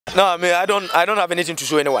No, I mean I don't have anything to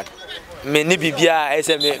show anyone. Me ni bibia I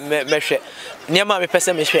say me hwe. Niam me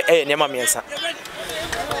pese me hwe niam me nsa.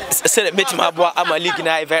 Say meet my boy am a league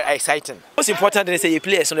now very exciting. Most important is say you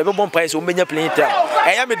play so be bomb price o menya playing time.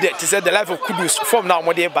 I am there to say the life of Kudus from now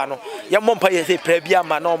mo dey ba no. Ya bomb price say pra bia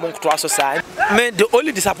ma na o mo nkoto aso sa. Me the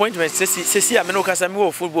only disappointment say am no kasa me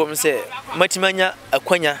wo football me say matimanya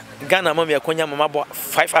akwanya Ghana ma me akwanya mama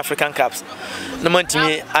 5 African Cups. No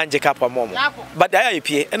mantimi anje cap momo. But I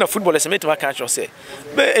IPA and football is meet my country say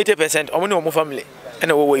be 80% o mo no family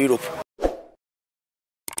and we Europe.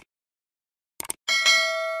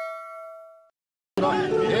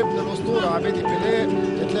 ابن الاسطوره عبيدي بيليه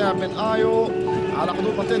تتلعب من ايو على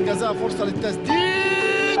حدود منطقه جزاء فرصه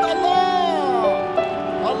للتسديد الله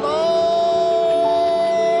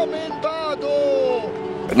من بادو.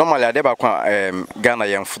 Normally I never Ghana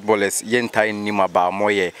young footballers yen time nim about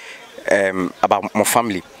more about my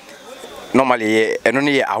family. Normally and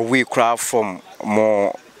only away crowd from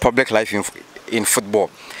more public life in football.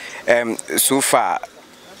 So far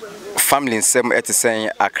family in some at saying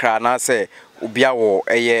Accra na say Ubia wo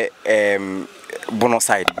bono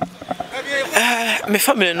side. My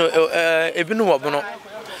family no ebinu wo bono.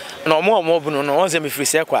 Na omo bono no onze me free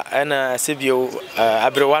se kwa na sebio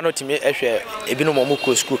abrewa no timi ehwe ebinu mo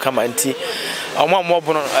ko school kama nti omo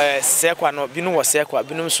bono se kwa no binu wo se kwa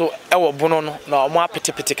binu so ewo bono no na omo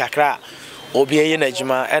apetepete kakra obi eye na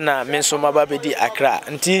adwuma na me nso maba bedi Accra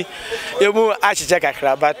nti emu achiche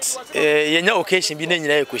kakra but yenya occasion bi na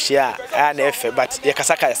nyina ekohia na efe but ye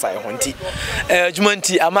kasaka yesa ho nti adwuma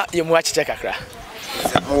nti ama yemu achiche kakra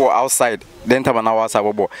wo outside then taba na wasa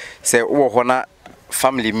bobo say wo ho na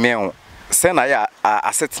family meal say na ya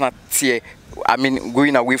asetna tie I mean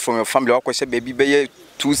going away from your family wakoshe baby be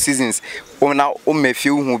 2 seasons o na o mefie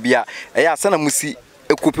hu bia ya say na musi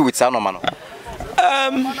ekopi with anoma no.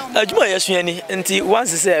 Ajuma yesuani nti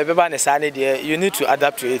once say beba ne sa ne de you need to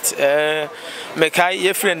adapt to it. Me kai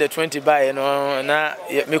ye friend the 20 buy no na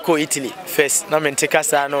me ko Italy first na me nteka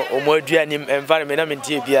sa no omo aduani environment na me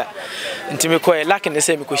ntie bia nti me ko lack ne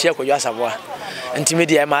say me ko share ko Asamoah nti me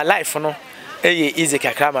dey my life no easy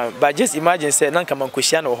kakra man but just imagine say na nka man ko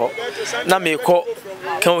share no ho na me ko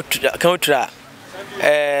counter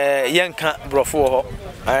yenka brofo ho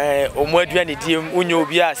omo aduani diem onyo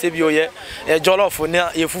obi a se bi oye jollof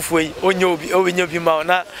na ye fufuyi onyo obi ma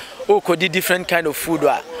na okodi different kind of food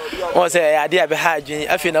a o say ade a be ha adwen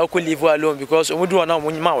afi na okọ live alone because omudu na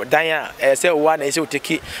omo nyima dan a say wa na say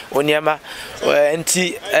oteki oniema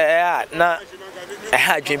nti na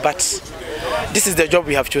ha adwen but this is the job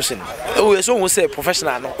we have chosen. We so we say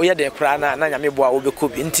professional no we dey kra na nyame boa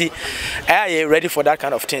obekobi nti are you ready for that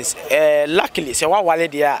kind of things. Luckily say wa wale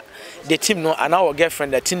there the team no and our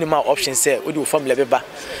girlfriend the team ma option say we do family beba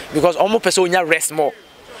because almost person onya rest more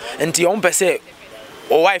nti on person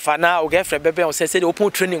o wife na o girlfriend bebe on say the open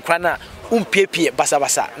training kra na umpie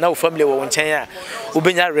basa na o family wo nchen a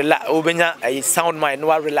obenya relax obenya a sound mind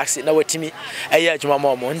no relax na watimi aye adwuma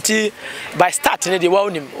mo nti by starting the wa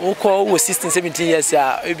onim wo ko wo 16 17 years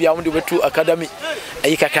a e bia wo de betu academy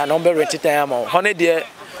ayi kaka na ombe rent time ma ho de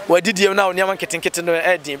wadidie na onia man ketenkete no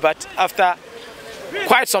edin but after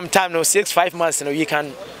quite some time no 6-5 months you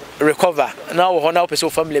can recover now ho na person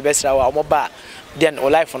family best ra wa mo ba then o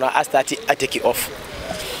life no I start to take it off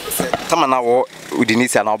tama na wo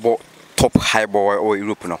udinisi na bo top high boy or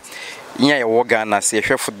Europe no nya ye wo Ghana se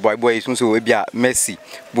hwe football boy so so we bia Messi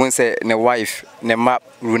bon say ne wife ne ma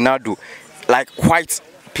Ronaldo like quite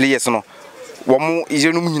players no wo mo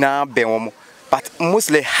ijenum nyina ben wo mo but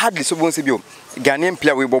mostly hardly so bon say bio Ghanaian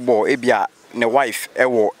player we bobo e bia ne wife e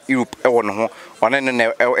wo Europe e wo no ho one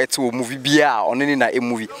ne ete wo movie bia one ni na e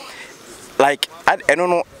movie like I don't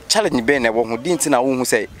know challenge be na wo ho dinti na wo hu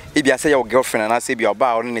say e bia say your girlfriend na say bia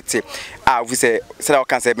oba one ne te we say I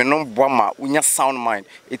can say me no boama unya sound mind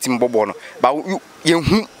etim bobo no but you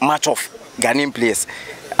hu match of Ghanaian players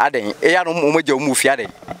aden e ya no mo maja mu fi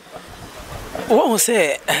aden wo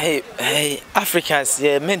say hey Africans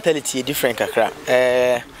mentality different kakra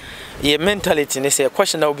your mentality ne say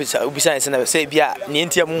question na obisa say bia ne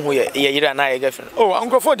ntia mu hu ye yira na ye girlfriend oh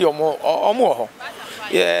ankrofo de omo ho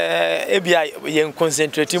ebia ye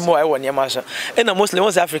concentrate more e won yema so e na mostly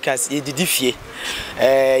most Africans ye didi fie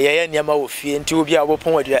ye nyama wo fie nti obi a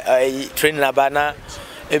obopon wadu training aba na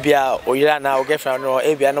ebia oyira na o girlfriend no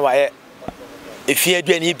ebia no wa ye efie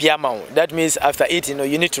aduani bia ma wo that means after eating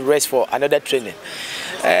you need to rest for another training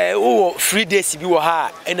 3 days bi wo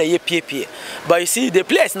ha e na ye pie but you see the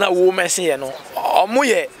place na wo mention ye no omo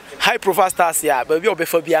ye high profile stars here, but we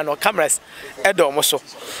obefa bia no cameras edo so.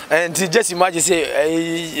 And just imagine say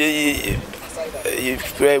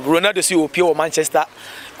Ronaldo see opio Manchester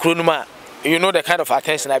Kronuma you know the kind of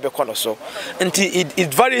attention I be called so. Until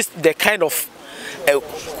it varies the kind of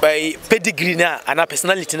pedigree na and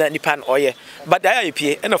personality na nipan oye. But the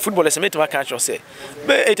IPA and the footballers make my country say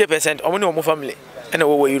 80% or more family and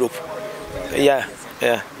over Europe. Yeah.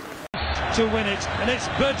 To win it, and it's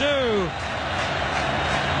Badu.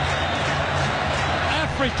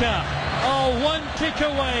 Africa are one kick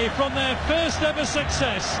away from their first ever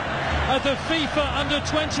success at the FIFA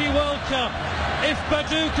Under-20 World Cup. If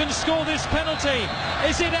Badu can score this penalty,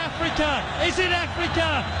 is it Africa? Is it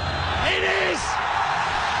Africa? It is!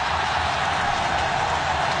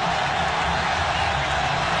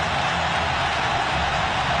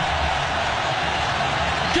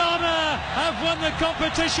 Ghana have won the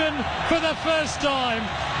competition for the first time.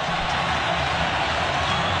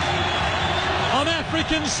 On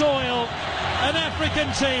African soil, an African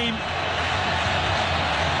team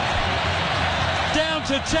down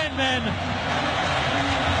to 10 men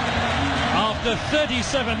after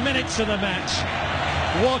 37 minutes of the match.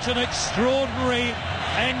 What an extraordinary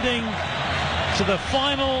ending to the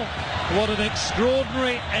final. What an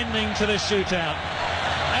extraordinary ending to the shootout.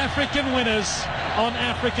 African winners on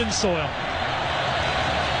African soil.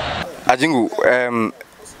 Ajingu,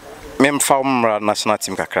 memfa national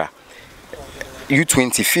team kakra.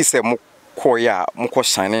 U20 fees mo koya mo ko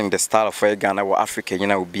shining the star of Ghana or Africa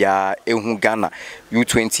nyina obia ehun Ghana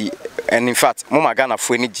U20 and in fact mo ma Ghana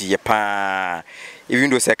fo ni giye pa even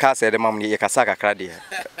though say ka say the mam ni yakasa kakra de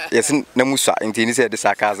yes na musa nti ni say the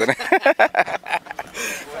sarcasm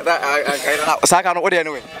saka no ode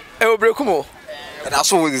anyway e obrekum that's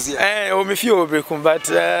so this year o me feel obrekum but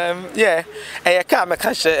yeah e ka me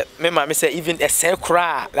ka she me ma me say even a sen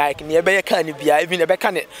kra like ne e be ka ni bia even e be ka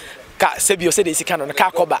ne ka sebio se de sika no ka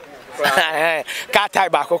koba ka tai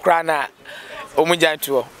ba kokra na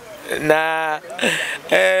omujantuo na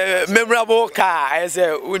memorable car I say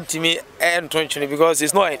untimi entonchuni because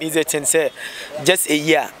it's not an easy thing say just a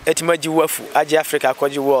year etimaji wafu agi Africa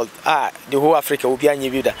kwaji world the whole Africa will be anya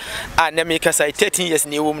bida na me ka say 13 years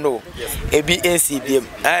na ewom no e bi NCBM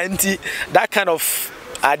and that kind of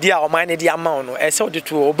idea o man dey amount no e say odi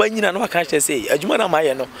to obanyina no ka say adwuma na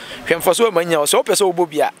maye no hwemfo so obanyina so opese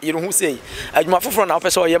obobia yire hu say adwuma foforo na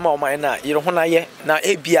opese oyema o man na yire hu na ye na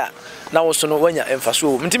ebia na wo so no wanya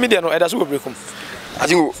emfaso mtimi de no eda so obrekum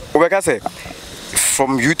ajingo obeka say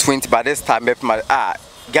from U20 by this time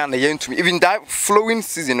Ghana yentumi even that flowing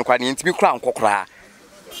season kwa yentumi kura nkokora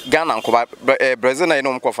Ghana nkoba Brazil na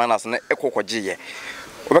no mko finals na ekokogye ye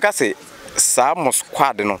obeka say sa mo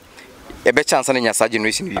squad no ebe chance na nya sa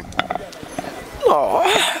generation bi no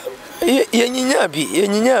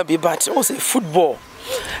yenyinya bi but also football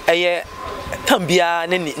tambia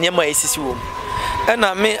ne ma esisi wo and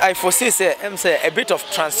I foresee say a bit of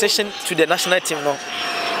transition to the national team no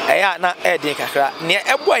na edin kakra ne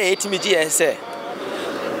ebo ya etimiji say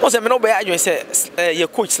o say me no be adwen say your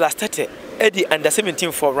coach last started Eddie under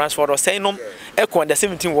 17 for Ransford or say no under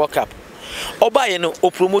 17 World Cup obaye no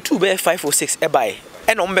o promote be 5 or 6 ebaye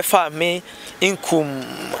and on be fa me inkum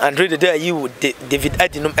and read there you David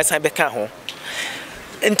Adinum esan be kan ho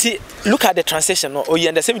nti look at the transition no you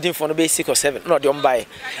under 17 for no be 6 or 7 no the on buy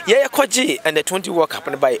ye kwaji and the 20 World Cup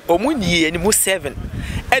no buy omunyi ani mu 7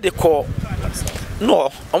 e de call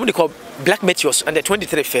no omuni call Black Meteors and the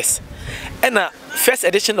 23 first and first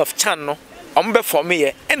edition of Chan no ombe for me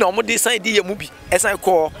ye and omudi sign di ye mu bi esan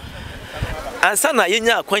call ansa na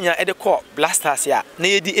yenya akwanya e de call Blasters ya na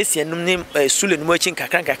yedi Essien num ne Sule num achi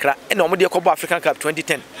kakra and omudi call African Cup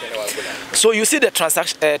 2010. So you see the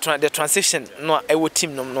transition no ewo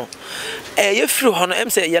team no ye free ho no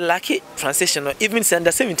say ye lucky transition no even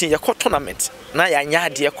under 17 ye call tournament na ya nya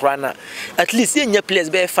de kora na at least ye nya players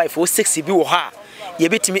be 5 or 6 bi wo ha ye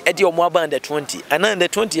betimi edi omo aba under 20 and under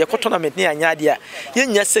 20 ye call tournament na ya nya de ye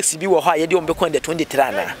nya 6 bi wo ha ye de omo be ko under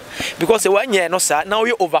 23 na because we nya no sa now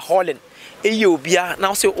you overhauling eye obia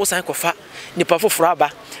now say o san kofa nipa foforo aba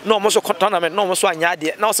na omo so tournament na omo so anya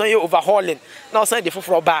de now say overhauling now say the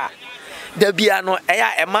foforo ba da bia no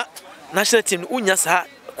eya ema national team unya sa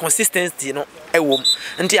consistency no ewom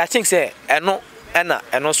nti I think say eno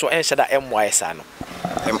so enhyeda emwaesa no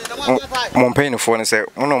mompain for no say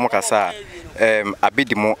mo no mo kasa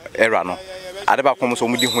abedimo era no adeba kom so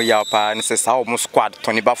mudi ho ya pa ne say sa o mo squad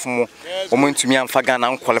toni ba fomo o mo ntumi amfa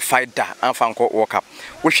Ghana unqualified da amfa nko World Cup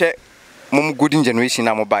wo hwe mom golden generation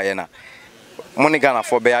na mo baye na mo ne Ghana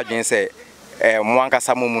for be adwen say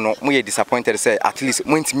Mwankasa mumu no mu ye disappointed say at least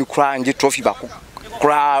mu ntimi kura nje trophy ba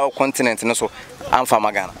kura continent no so amfa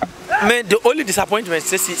magana me the only disappointment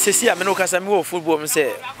say am no kasa me wo football me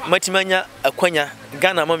say matimanya akwanya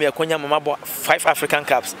Ghana mama akwanya mama 5 African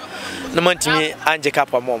Cups no mantimi anje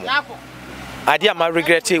cup amomo idea my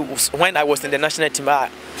regret when I was in the national team.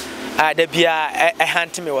 There be a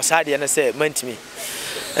hand to me was hard and I said meant me.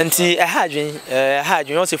 Until I had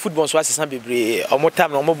you know say football was some be or more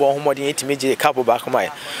time or more more than 8 major couple back my.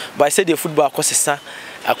 But I said the football courses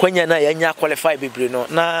akwanya na yanya qualify be no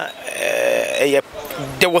na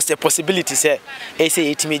there was a possibility say say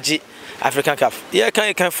 8 major African Cup. Yeah,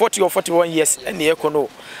 can 40 or 41 years and the econo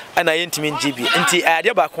and I ain't mean GB. Until I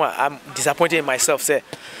idea back one I'm disappointed in myself say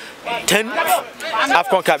 10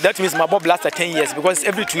 African Cup. That means my bob lasted 10 years because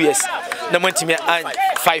every 2 years the went to me and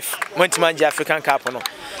 5 went to manage African Cup no.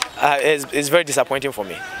 It's very disappointing for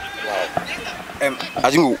me.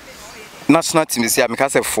 I think national team this year I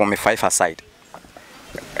say from a 5 aside.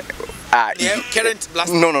 Current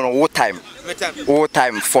blast. No. What time? What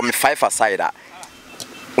time from a 5 aside?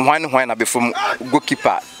 When I be from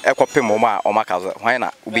goalkeeper, Ekope Moma or Makaza. Why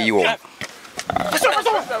not? Be you.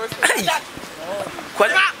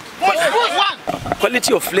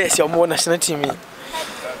 Quality of flesh, your more national team.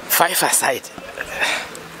 5 aside.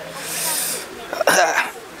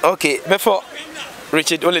 Okay, before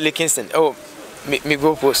Richard Olele Kingston. Oh, me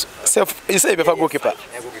go post. So you say before goalkeeper.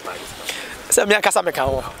 So me akasa me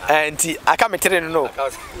kan and I can't make it no.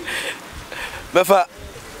 Before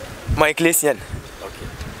my Essien.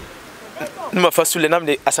 No first Sule nam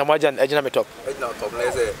de Asamoah Gyan Agyemang Badu top. Agyemang top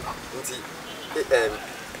na say nti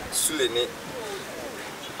Sule ni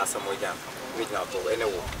Asamoah Gyan Agyemang top ene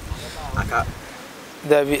wo aka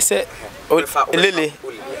David say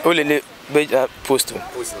Olele be post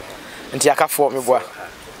nti aka for me boa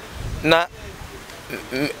na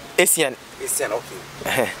Essien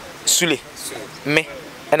okay Sule me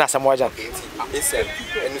and Asamoah Gyan Essien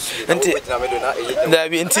nti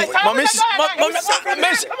David nti mama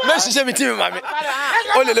she me team mama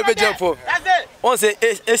Olele be jump for on say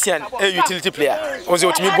Essien a utility player on say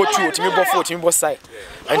otimi bo 2 otimi bo 4 otimi bo side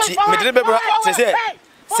nti me dey be say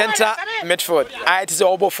central midfield it is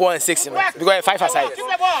all 4 and 6 you know because 5 aside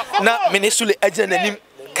na me Sule agye nanim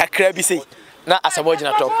kakra bi say na Asamoah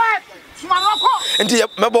Gyan top nti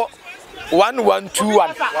mebo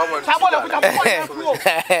 1-1-2-1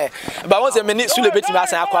 but once me Sule beti ma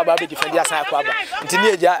asan akwa ba be defend asan akwa ba nti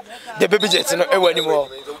ne eja the baby jet no e wani mo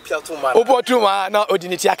obotu ma na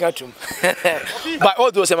odinity akatum but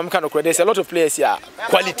all those am kind of there's a lot of players here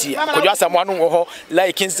quality ko just Asamoah no ho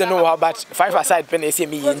like Kingston no but 5 aside pen e say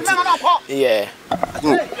me yeah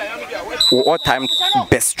what time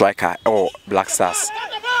best striker or Black Stars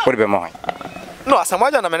what be more no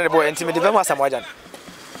Asamoah Gyan na me boy enti me dey be Asamoah Gyan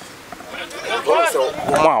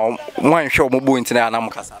one show mobo internet na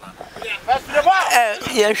mukasa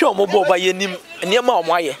yeah show mobo ba yenim niema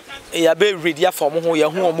omoaye ya be ready for mo ho ya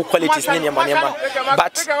hu omo qualities ne niema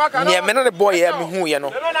but niema na the boy ya me hu ye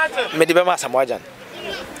no me de be ma Asamoah Gyan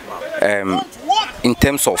in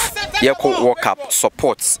terms of Yeko World Cup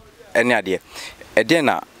support any idea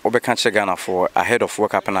na obeka che Ghana for ahead of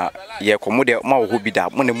World Cup na Yeko mo de ma wo bi da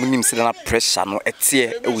mo na munim se na pressure no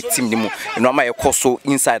etie e wo team ni mu no ma Yeko so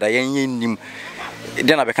inside yen nim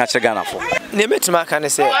then I beka che Ghana for ne metima kan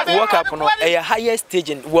say World Cup no a highest stage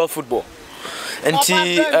in world football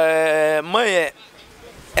nti my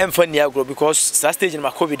emphany agro because that stage in my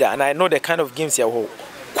COVID and I know the kind of games here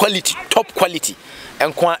quality top quality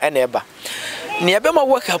and kwa eneba ne be ma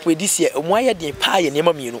World Cup this year mo aye den pa ye ne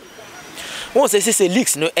ma mienu won say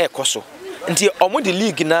leagues no e koso nti omo the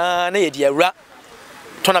league na ye de awra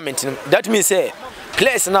tournament that means say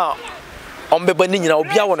players now on be bani nyina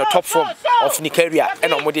obi a won top form of ni career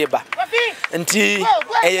and omo de ba nti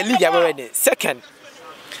e league already second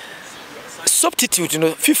substitute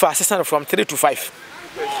no FIFA assistant from 3 to 5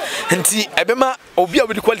 nti ebema obi a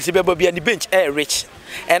with quality be bia ni bench rich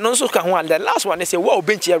and also ka ho the last one they say wow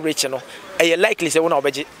bench rich no e likely say wona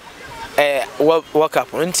obeje World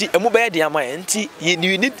Cup nti emu be dey am nti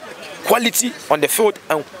you need quality on the field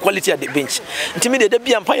and quality at the bench nti me dey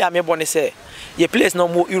bia mpa ya me bone say ye players no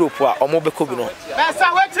more Europe a omo be ko bi no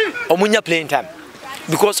omunya playing time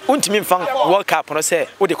because untimi mfan World Cup no say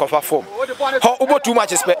wo dey cover form how obo 2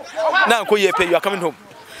 matches pe na nko ye pay you are coming home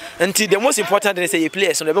until the most important thing is say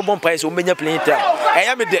players no be bomb price o menya playing time I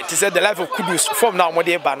am there to say the life of Kudus form now mo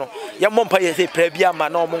dey ba no ya bomb price say play bia ma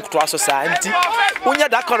na o mo nkoto aso sa nti unya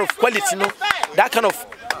that kind of quality no that kind of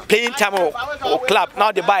playing time or club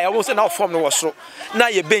now they buy almost now form no was so now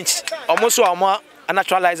your bench almost so am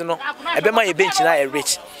naturalize no e be ma your bench na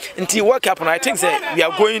rich until World Cup I think say we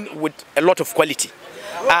are going with a lot of quality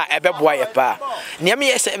e be boy e pa ne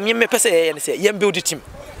me pese ye say ye build the team.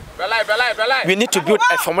 We need to build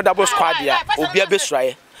a formidable squad here. Obia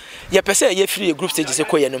Besraye. ye pese ye free group stages e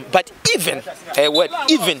koye no, but even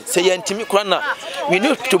say ye ntimi kura na we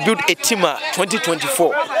need to build a team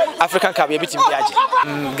 2024 African Cup ye bitim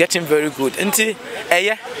biaje. Getting very good. Nti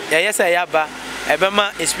eye say yaba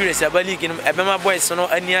ebema experience aba league no, ebema boys no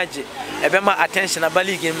ani age, ebema attention aba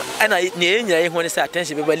league no, ana ne nyira ye ho ne say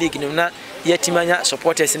attention aba league no na ye timanya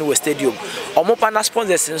supporters in the stadium. Omo partner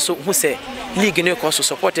sponsors nso hu say league no cause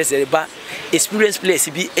supporters eba experience players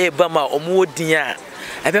bi eba ma omo odin a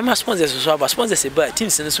ebema sponsors so aba sponsors eba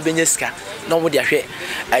teams nso benya sika na omo de ahwe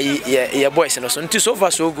ye boys no so nti so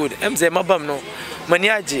far so good emze mabam no mani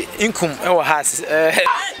age income e wo has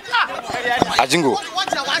Ajingo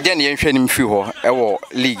den ye nhwe nim fi ho e wo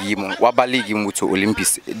league yi mu waba league mu to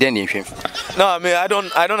Olympics den ye nhwe. No, I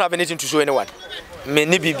don't have anything to show anyone. Me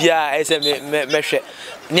ni bibia I say me hwe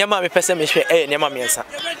niam me pese me hwe niam me ensa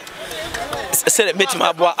say betima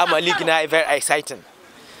aboa ama league na very exciting.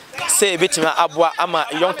 Say betima aboa ama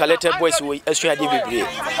young talented boys we asua de bebre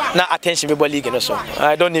na attention me league no so.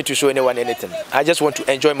 I don't need to show anyone anything. I just want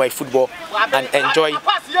to enjoy my football and enjoy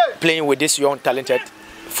playing with these young talented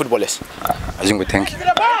footballers. Ajingo, thank you.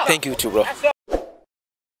 Thank you too, bro.